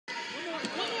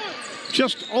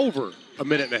Just over a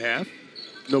minute and a half.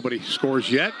 Nobody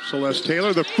scores yet. Celeste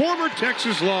Taylor, the former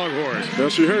Texas Longhorn. Well,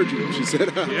 she heard you. She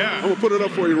said, yeah. I'm going to put it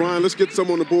up for you, Ryan. Let's get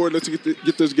some on the board. Let's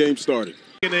get this game started.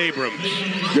 Abrams.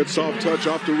 Good soft touch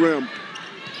off the rim.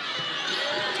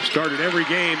 Started every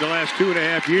game the last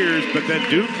 2.5 years, but then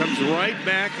Duke comes right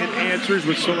back and answers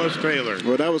with Celeste Taylor.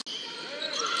 Well,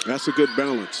 that's a good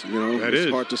balance. You know, that it's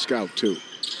is hard to scout, too.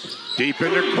 Deep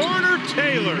in the corner,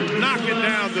 Taylor knocking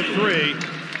down the three.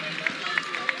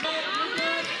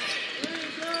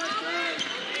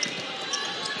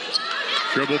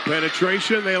 Dribble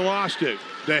penetration, they lost it.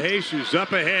 The Jesus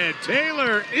up ahead.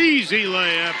 Taylor, easy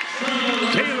layup.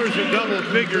 Taylor's in double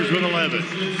figures with 11.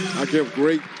 I give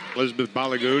great. Elizabeth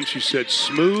Balagoon, she said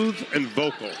smooth and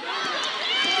vocal.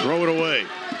 Throw it away.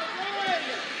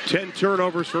 10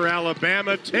 turnovers for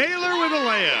Alabama. Taylor with a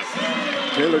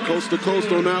layup. Taylor coast to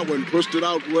coast on that one. Pushed it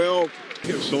out well.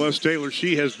 Celeste Taylor,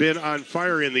 she has been on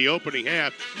fire in the opening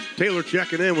half. Taylor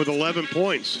checking in with 11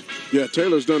 points. Yeah,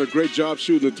 Taylor's done a great job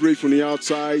shooting the three from the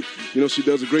outside. You know, she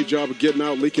does a great job of getting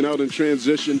out, leaking out in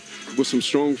transition with some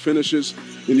strong finishes.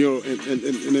 And, you know, and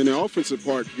in the offensive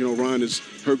part, you know, Ryan, is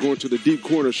her going to the deep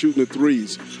corner, shooting the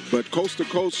threes. But coast to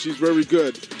coast, she's very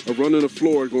good of running the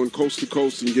floor, going coast to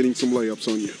coast and getting some layups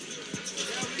on you.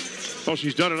 Well,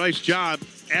 she's done a nice job,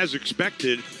 as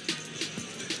expected.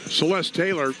 Celeste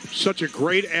Taylor, such a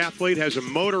great athlete, has a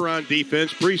motor on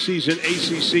defense. Preseason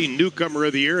ACC Newcomer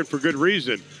of the Year, and for good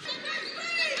reason.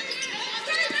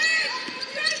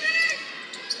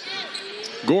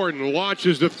 Gordon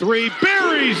launches the three,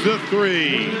 buries the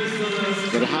three.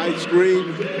 Got a high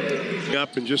screen.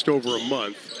 Up in just over a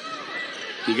month.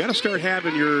 You got to start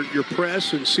having your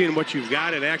press and seeing what you've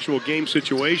got in actual game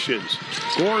situations.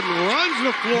 Gordon runs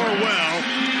the floor well.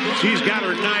 She's got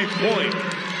her 9th point.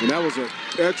 And that was an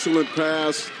excellent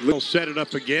pass. They'll set it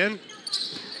up again.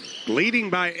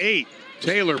 Leading by 8.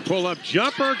 Taylor pull-up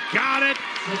jumper. Got it.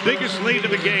 Biggest lead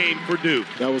of the game for Duke.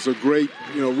 That was a great,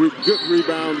 you know, good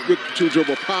rebound, good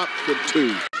two-dribble pop for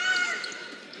 2.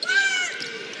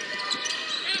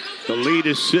 The lead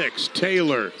is 6.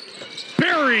 Taylor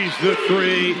buries the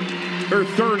 3. Her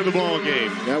 3rd of the ball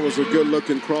game. That was a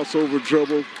good-looking crossover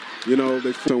dribble. You know,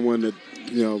 they someone that,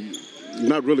 you know,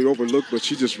 not really overlooked, but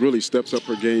she just really steps up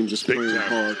her game, just playing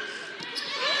hard.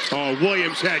 Oh,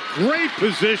 Williams had great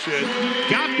position,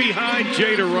 got behind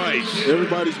Jada Rice.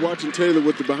 Everybody's watching Taylor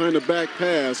with the behind-the-back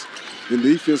pass, and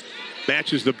defense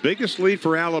matches the biggest lead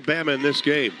for Alabama in this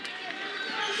game.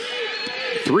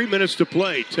 3 minutes to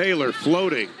play. Taylor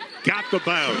floating, got the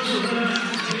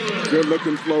bounce.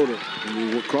 Good-looking floater.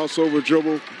 Crossover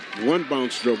dribble, one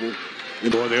bounce dribble.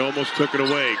 Boy, they almost took it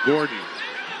away. Gordon.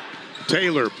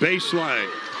 Taylor, baseline,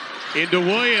 into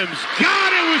Williams.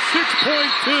 Got it with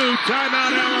 6.2.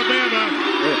 Timeout,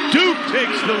 Alabama. Duke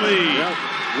takes the lead.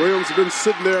 Yeah. Williams has been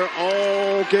sitting there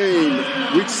all game.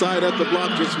 Weak side at the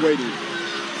block, just waiting.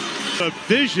 A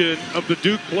vision of the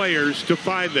Duke players to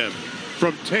find them.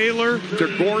 From Taylor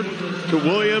to Gordon to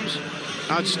Williams,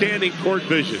 outstanding court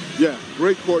vision. Yeah,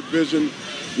 great court vision.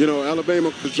 You know,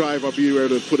 Alabama, the drive, I'll be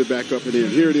able to put it back up and in.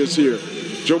 Here it is here.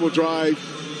 Dribble drive.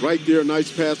 Right there,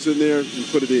 nice pass in there, and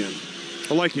put it in.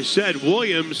 Well, like you said,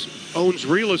 Williams owns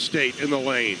real estate in the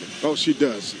lane. Oh, she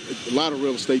does. A lot of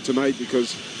real estate tonight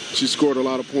because she scored a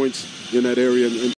lot of points in that area.